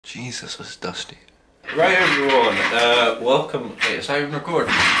Jesus, it's dusty. Right everyone, welcome. Wait, is that even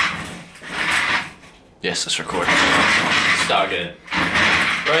recording? Yes, it's recording. Start again.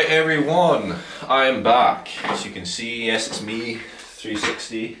 Right everyone, I am back. As you can see, yes it's me,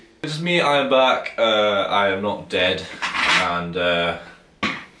 360. This is me, I am back. I am not dead. And I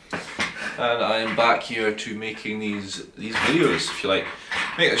am back here to making these videos, if you like.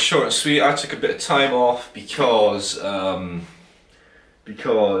 Make it short and sweet. I took a bit of time off because hang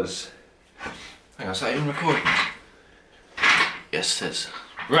on, is that even recording? Yes, it is.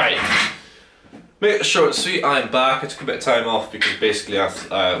 Right. Make it short and sweet. I am back. I took a bit of time off because basically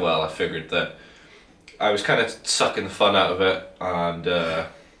I figured that I was kind of sucking the fun out of it, and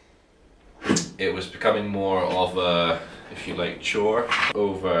it was becoming more of a, if you like, chore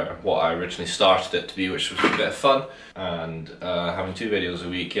over what I originally started it to be, which was a bit of fun. And having 2 videos a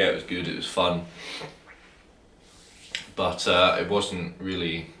week, yeah, it was good, it was fun. But it wasn't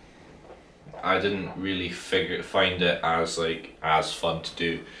really, I didn't really find it as fun to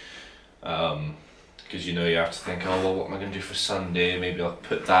do. Because you know, you have to think, oh well, what am I going to do for Sunday? Maybe I'll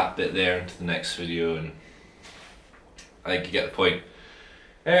put that bit there into the next video, and I think you get the point.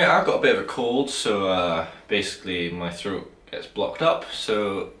 I've got a bit of a cold, so basically my throat gets blocked up,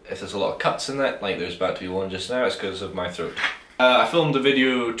 so if there's a lot of cuts in it, like there's about to be one just now, it's because of my throat. I filmed a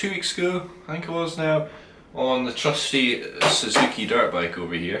video 2 weeks ago, I think it was now, on the trusty Suzuki dirt bike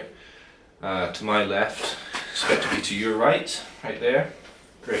over here. To my left, expect to be to your right, right there.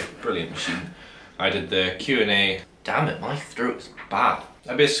 Great, brilliant machine. I did the Q&A. Damn it, my throat's bad.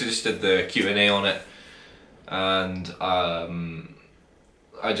 I basically just did the Q&A on it, and I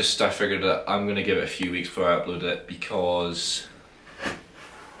figured that I'm going to give it a few weeks before I upload it, because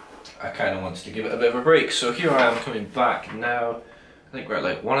I kind of wanted to give it a bit of a break. So here I am coming back now. I think we're at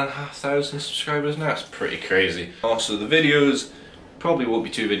like 1,500 subscribers now. It's pretty crazy. Also the videos probably won't be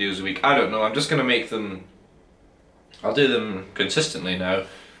 2 videos a week. I don't know. I'm just going to make them, I'll do them consistently now.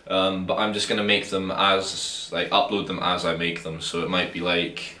 But I'm just going to make them as, upload them as I make them. So it might be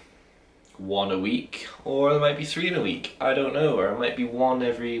like 1 a week, or there might be 3 in a week, I don't know, or it might be 1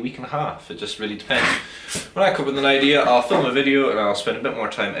 every week and a half, it just really depends. When I come up with an idea, I'll film a video and I'll spend a bit more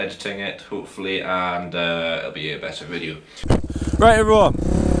time editing it, hopefully, and it'll be a better video. Right everyone,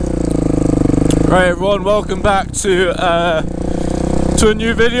 welcome back to a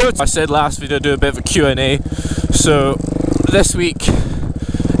new video. I said last video do a bit of a Q&A, so this week,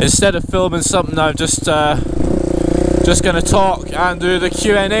 instead of filming something, I'm just gonna talk and do the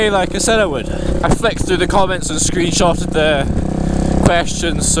Q&A like I said I would. I flicked through the comments and screenshotted the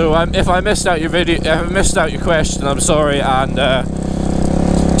questions, so if I missed out your video, if I missed out your question, I'm sorry, and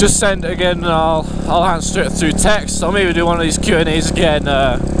just send it again and I'll answer it through text. I'll maybe do one of these Q&As again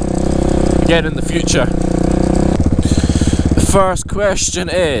in the future. The first question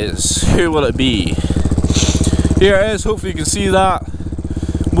is, who will it be? Here it is, hopefully you can see that.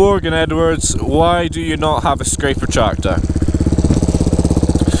 Morgan Edwards, why do you not have a scraper tractor?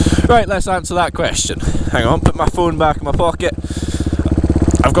 Right, let's answer that question. Hang on, put my phone back in my pocket.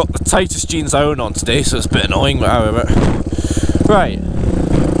 I've got the tightest jeans I own on today, so it's a bit annoying, but however. Right.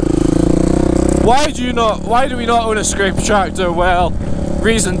 Why do we not own a scraper tractor? Well,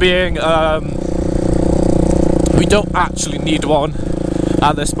 reason being, we don't actually need one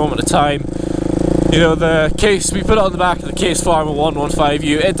at this moment of time. You know, the case, we put it on the back of the Case Farmer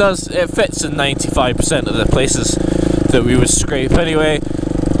 115U, it fits in 95% of the places that we would scrape anyway,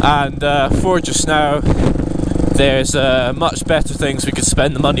 and for just now, there's much better things we could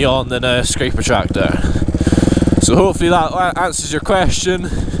spend the money on than a scraper tractor. So hopefully that answers your question.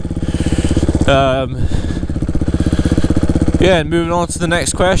 Yeah, and moving on to the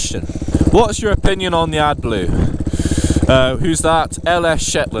next question. What's your opinion on the AdBlue? Who's that? LS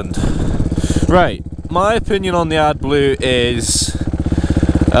Shetland. Right, my opinion on the AdBlue is,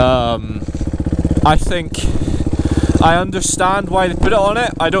 I think I understand why they put it on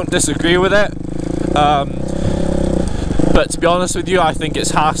it. I don't disagree with it, but to be honest with you, I think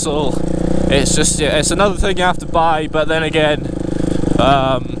it's hassle. It's just, it's another thing you have to buy, but then again,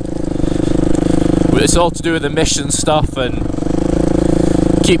 it's all to do with emission stuff and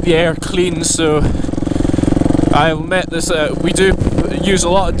keep the air clean. So I admit this, we do use a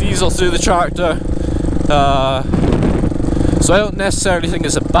lot of diesel through the tractor, so I don't necessarily think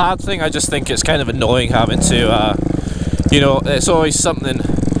it's a bad thing. I just think it's kind of annoying having to, you know, it's always something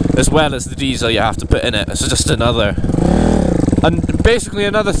as well as the diesel you have to put in it. It's just basically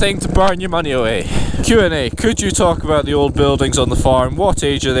another thing to burn your money away. Q&A, could you talk about the old buildings on the farm? What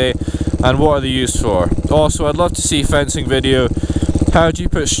age are they and what are they used for? Also, I'd love to see fencing video. How do you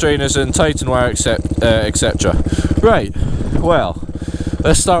put strainers in, tighten wire, etc. Right, well,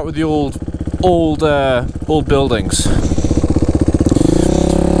 let's start with the old buildings.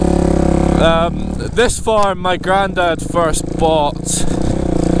 This farm my granddad first bought.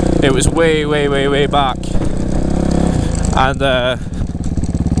 It was way back, and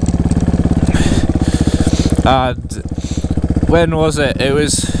when was it? It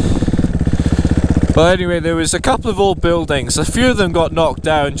was, well, anyway, there was a couple of old buildings. A few of them got knocked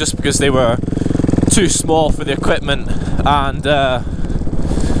down just because they were too small for the equipment and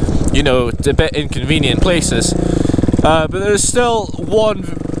you know, a bit inconvenient places. But there's still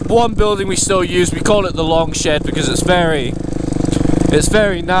one building we still use. We call it the long shed because it's very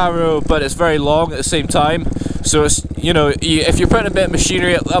narrow, but it's very long at the same time. So it's, you know, if you're putting a bit of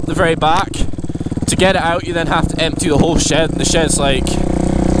machinery up the very back, to get it out you then have to empty the whole shed, and the shed's like,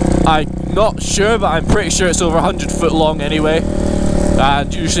 I'm not sure, but I'm pretty sure it's over 100 foot long anyway,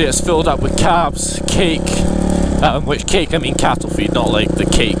 and usually it's filled up with calves, cake, which cake I mean cattle feed, not like the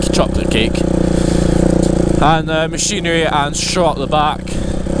cake, chocolate cake, and machinery and straw at the back.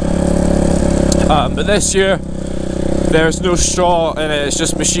 But this year there's no straw in it, it's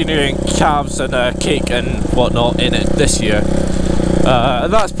just machinery and calves and cake and whatnot in it this year.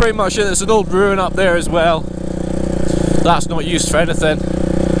 And that's pretty much it. There's an old ruin up there as well. That's not used for anything.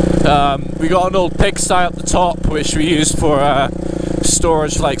 We got an old pigsty up the top, which we use for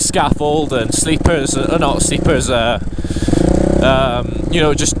storage, like scaffold and sleepers, not sleepers, you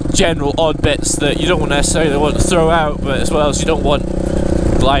know, just general odd bits that you don't necessarily want to throw out, but as well as you don't want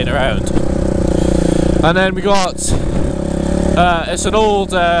lying around. And then we got, it's an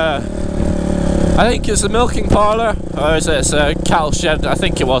old, I think it's a milking parlour, or is it? It's a cattle shed. I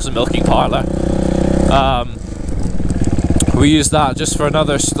think it was a milking parlour. We use that just for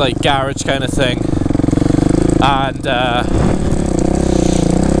another like garage kind of thing, and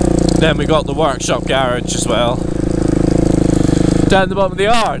then we got the workshop garage as well. Down the bottom of the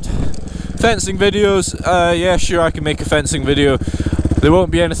yard, fencing videos. Yeah, sure, I can make a fencing video. There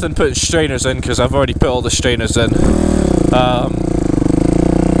won't be anything putting strainers in because I've already put all the strainers in.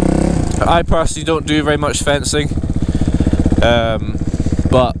 I personally don't do very much fencing,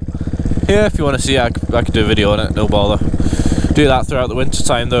 but yeah, if you want to see it, I could do a video on it, no bother. Do that throughout the winter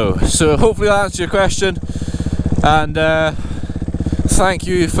time though. So hopefully that answers your question, and thank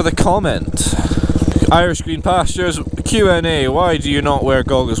you for the comment. Irish Green Pastures Q&A: why do you not wear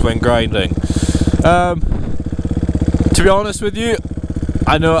goggles when grinding? To be honest with you,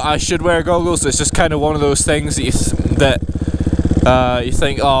 I know I should wear goggles. It's just kind of one of those things that you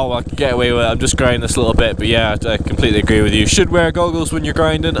think, oh, well, I can get away with it, I'm just grinding this a little bit. But yeah, I completely agree with you. You should wear goggles when you're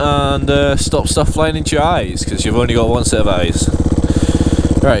grinding, and stop stuff flying into your eyes, because you've only got one set of eyes.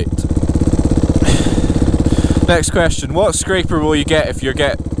 Right. Next question: what scraper will you get if you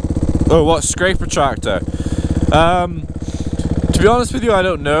what scraper tractor? To be honest with you, I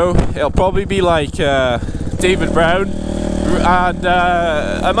don't know. It'll probably be like David Brown and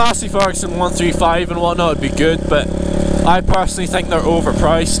a Massey Ferguson 135 and whatnot would be good, but I personally think they're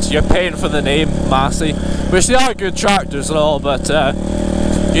overpriced. You're paying for the name Massey, which they are good tractors and all, but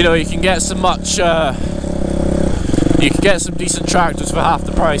you know, you can get some decent tractors for half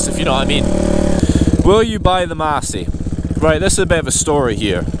the price, if you know what I mean. Will you buy the Massey? Right, this is a bit of a story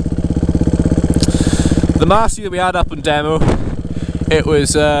here. The Massey that we had up in demo, it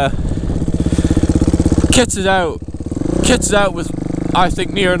was kitted out with, I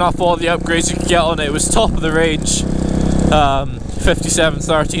think, near enough all the upgrades you could get on it. It was top of the range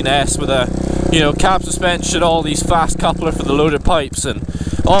 5713S with a, you know, cab suspension, all these fast coupler for the loaded pipes and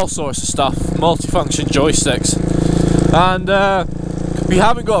all sorts of stuff, multifunction joysticks, and we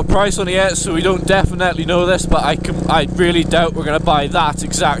haven't got a price on it yet, so we don't definitely know this, but I really doubt we're going to buy that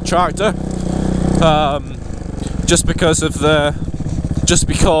exact tractor, just because of the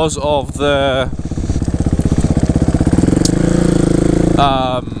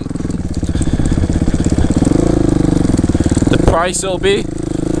price it'll be,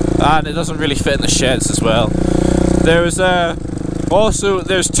 and it doesn't really fit in the sheds as well. There's also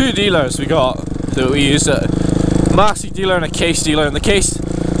there's two dealers we got that we use, a Massey dealer and a Case dealer, and the Case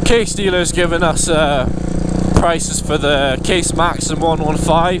dealer's given us prices for the Case Maxim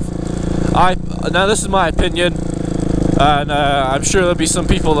 115. Now this is my opinion, and I'm sure there'll be some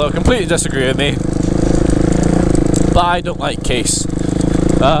people that will completely disagree with me, but I don't like Case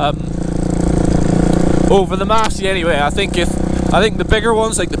over the Massey anyway. I think the bigger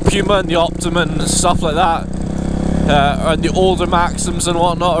ones like the Puma and the Optima and stuff like that, and the older Maxims and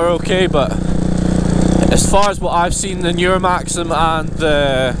whatnot are okay, but as far as what I've seen, the newer Maxim and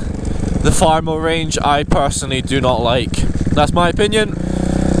the Farmo range, I personally do not like. That's my opinion.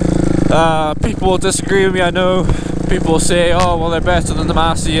 People will disagree with me, I know, people say, oh well, they're better than the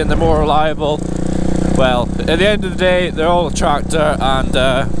Massey and they're more reliable. Well, at the end of the day, they're all a tractor, and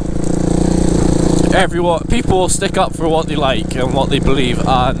people will stick up for what they like and what they believe,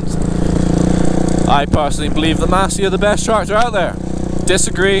 and I personally believe the Massey are the best tractor out there.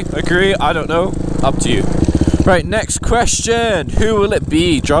 Disagree, agree, I don't know, up to you. Right, next question. Who will it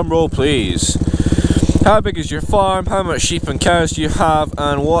be? Drum roll please. How big is your farm? How much sheep and cows do you have?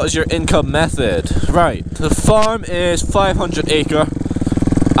 And what is your income method? Right, the farm is 500 acre,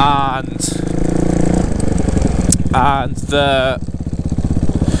 and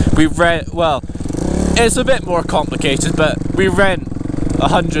we rent, well, it's a bit more complicated, but we rent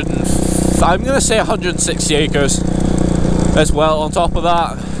I'm going to say 160 acres as well on top of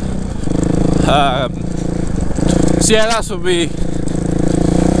that. So yeah,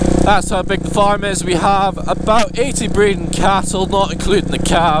 that's how big the farm is. We have about 80 breeding cattle, not including the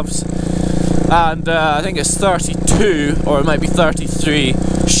calves, and I think it's 32 or it might be 33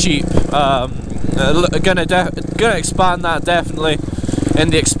 sheep. Gonna expand that definitely in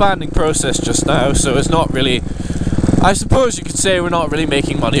the expanding process just now, so it's not really, I suppose you could say we're not really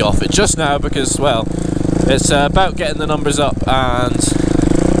making money off it just now, because, well, it's about getting the numbers up, and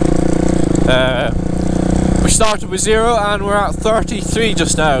we started with 0 and we're at 33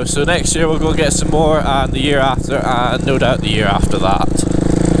 just now, so next year we'll go get some more, and the year after, and no doubt the year after that.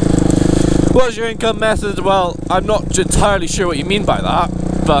 What's your income method? Well, I'm not entirely sure what you mean by that,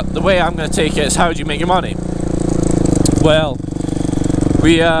 but the way I'm going to take it is, how do you make your money? Well,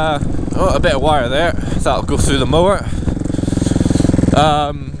 we oh, a bit of wire there, that'll go through the mower.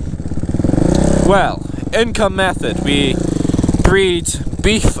 Well, income method, we breed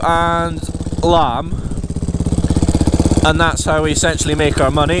beef and lamb, and that's how we essentially make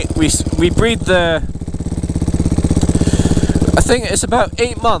our money. We breed I think it's about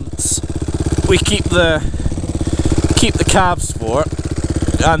 8 months we keep the calves for,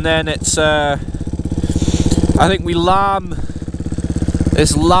 and then it's I think we lamb.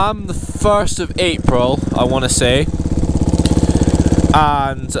 It's lamb the 1st of April, I want to say,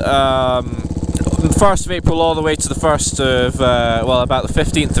 and 1st of April all the way to the 1st of well, about the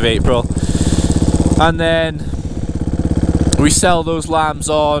 15th of April, and then we sell those lambs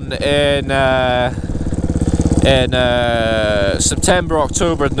on in September,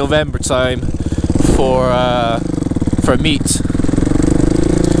 October, November time for meat.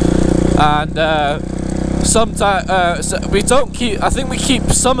 And sometimes we don't keep. I think we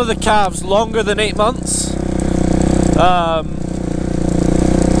keep some of the calves longer than 8 months.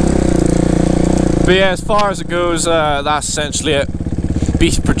 But yeah, as far as it goes, that's essentially it.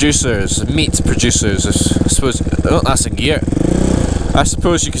 Beef producers, meat producers, I suppose. Oh, that's in gear. I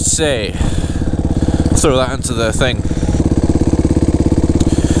suppose you could say. Throw that into the thing.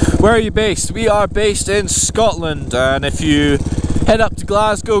 Where are you based? We are based in Scotland, and if you head up to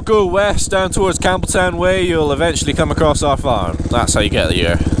Glasgow, go west down towards Campbelltown Way, you'll eventually come across our farm. That's how you get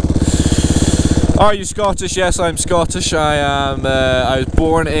here. Are you Scottish? Yes, I'm Scottish. I was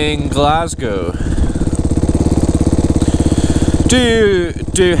born in Glasgow. Do you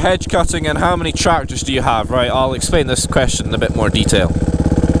do hedge cutting, and how many tractors do you have? Right, I'll explain this question in a bit more detail.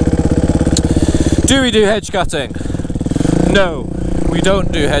 Do we do hedge cutting? No, we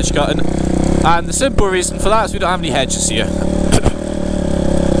don't do hedge cutting, and the simple reason for that is we don't have any hedges here.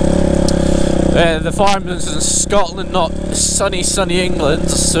 The farm is in Scotland, not sunny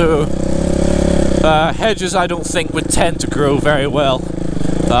England, so hedges I don't think would tend to grow very well.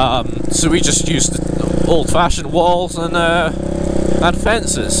 So we just use the old-fashioned walls and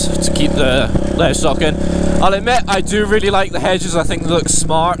fences to keep the livestock in. I'll admit, I do really like the hedges. I think they look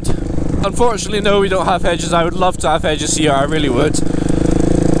smart. Unfortunately, no, we don't have hedges. I would love to have hedges here, I really would.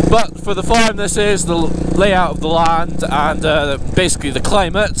 But for the farm, this is the layout of the land and basically the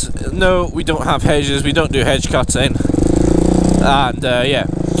climate. No, we don't have hedges. We don't do hedge cutting. And yeah,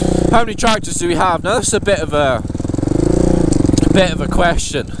 how many tractors do we have? Now, that's a bit of a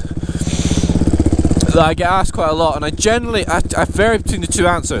question that I get asked quite a lot, and I vary between the two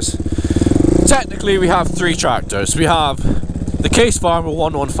answers. Technically, we have 3 tractors. We have the Case Farmer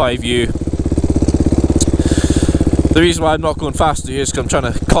 115U. The reason why I'm not going faster here is because I'm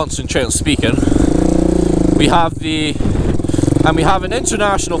trying to concentrate on speaking. We have an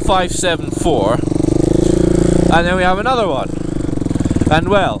International 574, and then we have another one. And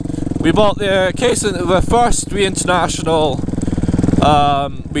well, we bought the first International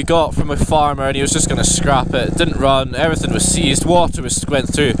we got from a farmer, and he was just going to scrap it. It didn't run, everything was seized, water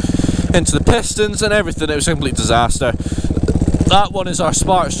went through into the pistons and everything. It was a complete disaster. That one is our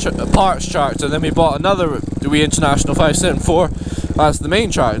parts tractor. Then we bought another International 574 as the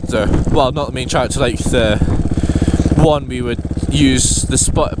main tractor. Well, not the main tractor, like one we would use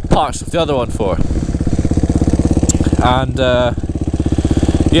the parts of the other one for. And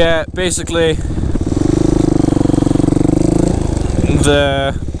yeah, basically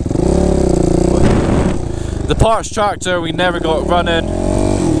the parts tractor we never got running,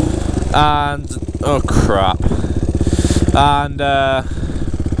 and oh crap, and the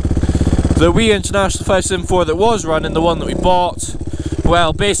wee International 574 that was running, the one that we bought,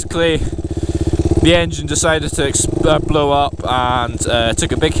 well, basically the engine decided to blow up and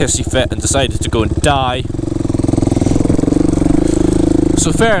took a big hissy fit and decided to go and die.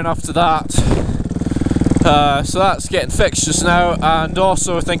 So fair enough to that. So that's getting fixed just now, and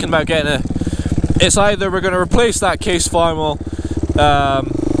also we're thinking about getting a. It's either we're going to replace that case farmal,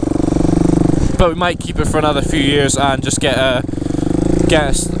 but we might keep it for another few years and just get a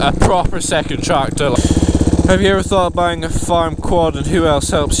proper second tractor. Have you ever thought of buying a farm quad, and who else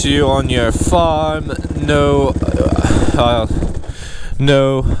helps you on your farm? No.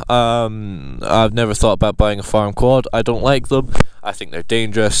 No, I've never thought about buying a farm quad. I don't like them. I think they're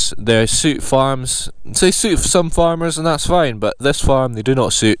dangerous. They suit farms. They suit some farmers, and that's fine, but this farm, they do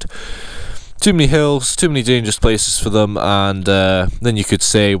not suit. Too many hills, too many dangerous places for them, and then you could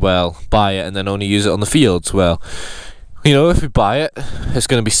say, well, buy it and then only use it on the fields. Well, you know, if we buy it, it's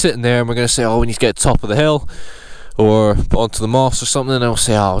going to be sitting there and we're going to say, oh, we need to get to the top of the hill or onto the moss or something, and I'll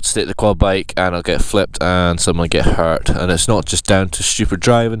say, oh, I'll just take the quad bike, and I'll get flipped and someone get hurt. And it's not just down to stupid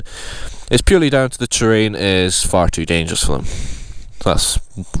driving, it's purely down to the terrain is far too dangerous for them. That's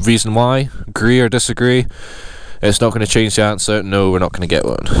reason why. Agree or disagree? It's not going to change the answer. No, we're not going to get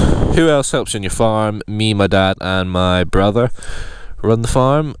one. Who else helps you on your farm? Me, my dad and my brother run the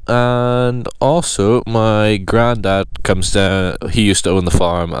farm, and also my granddad comes down. He used to own the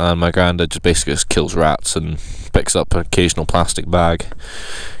farm, and my granddad just basically just kills rats and picks up an occasional plastic bag,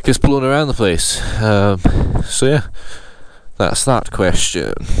 gets blown around the place. So yeah, that's that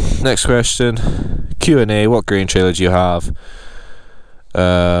question. Next question, Q&A. What grain trailer do you have?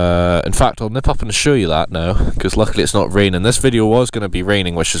 In fact, I'll nip up and show you that now, because luckily it's not raining. This video was going to be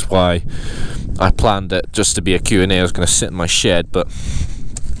raining, which is why I planned it just to be a Q&A. I was going to sit in my shed, but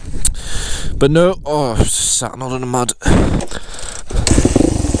no. Oh, I've just sat all in the mud.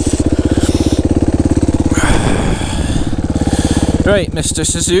 Right, Mr.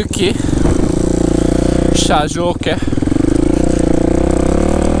 Suzuki Shajoke.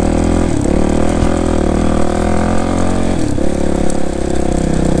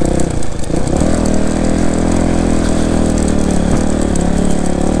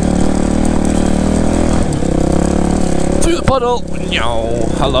 Puddle. No,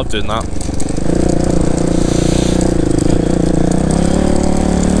 I love doing that.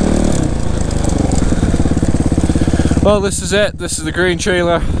 Well, this is it. This is the grain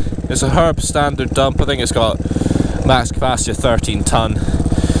trailer. It's a Herb standard dump. I think it's got max capacity of 13 ton.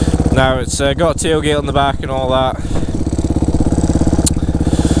 Now it's got a tailgate on the back and all that,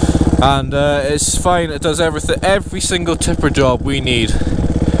 and it's fine. It does everything, every single tipper job we need.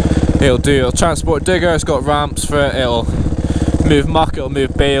 It'll do. It'll transport digger. It's got ramps for it. It'll move muck, it'll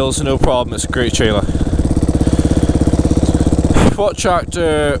move bales, no problem. It's a great trailer. What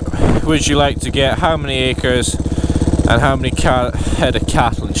tractor would you like to get? How many acres and how many head of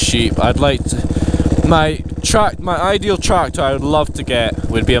cattle and sheep? I'd like to, my ideal tractor I would love to get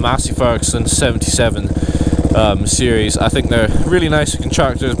would be a Massey Ferguson 77 series. I think they're really nice looking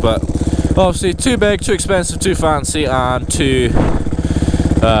tractors, but obviously too big, too expensive, too fancy, and too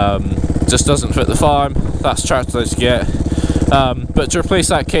just doesn't fit the farm. That's the tractor I'd like to get. But to replace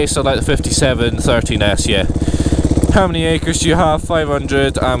that case, I'd like the 57 13S, yeah. How many acres do you have?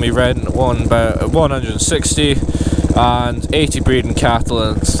 500, and we rent one about 160, and 80 breeding cattle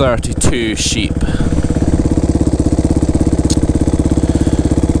and 32 sheep.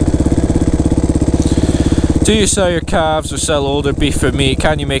 Do you sell your calves or sell older beef for meat?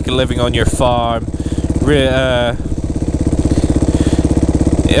 Can you make a living on your farm?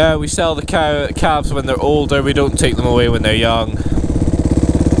 Yeah, we sell the calves when they're older, we don't take them away when they're young.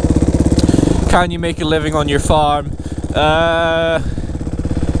 Can you make a living on your farm? I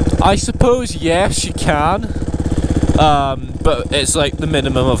suppose yes, you can. But it's like the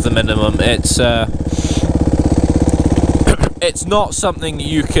minimum of the minimum. It's not something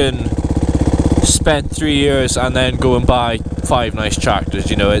you can spend 3 years and then go and buy 5 nice tractors,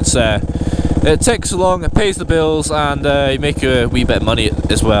 you know. It ticks along, it pays the bills, and you make a wee bit of money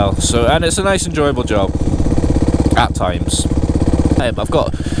as well. So, and it's a nice, enjoyable job at times. I've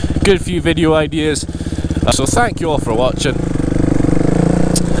got a good few video ideas, so thank you all for watching.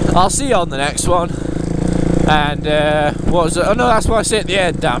 I'll see you on the next one. And what was it? Oh no, that's what I said at the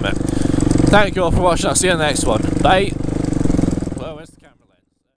end. Damn it! Thank you all for watching. I'll see you in the next one. Bye.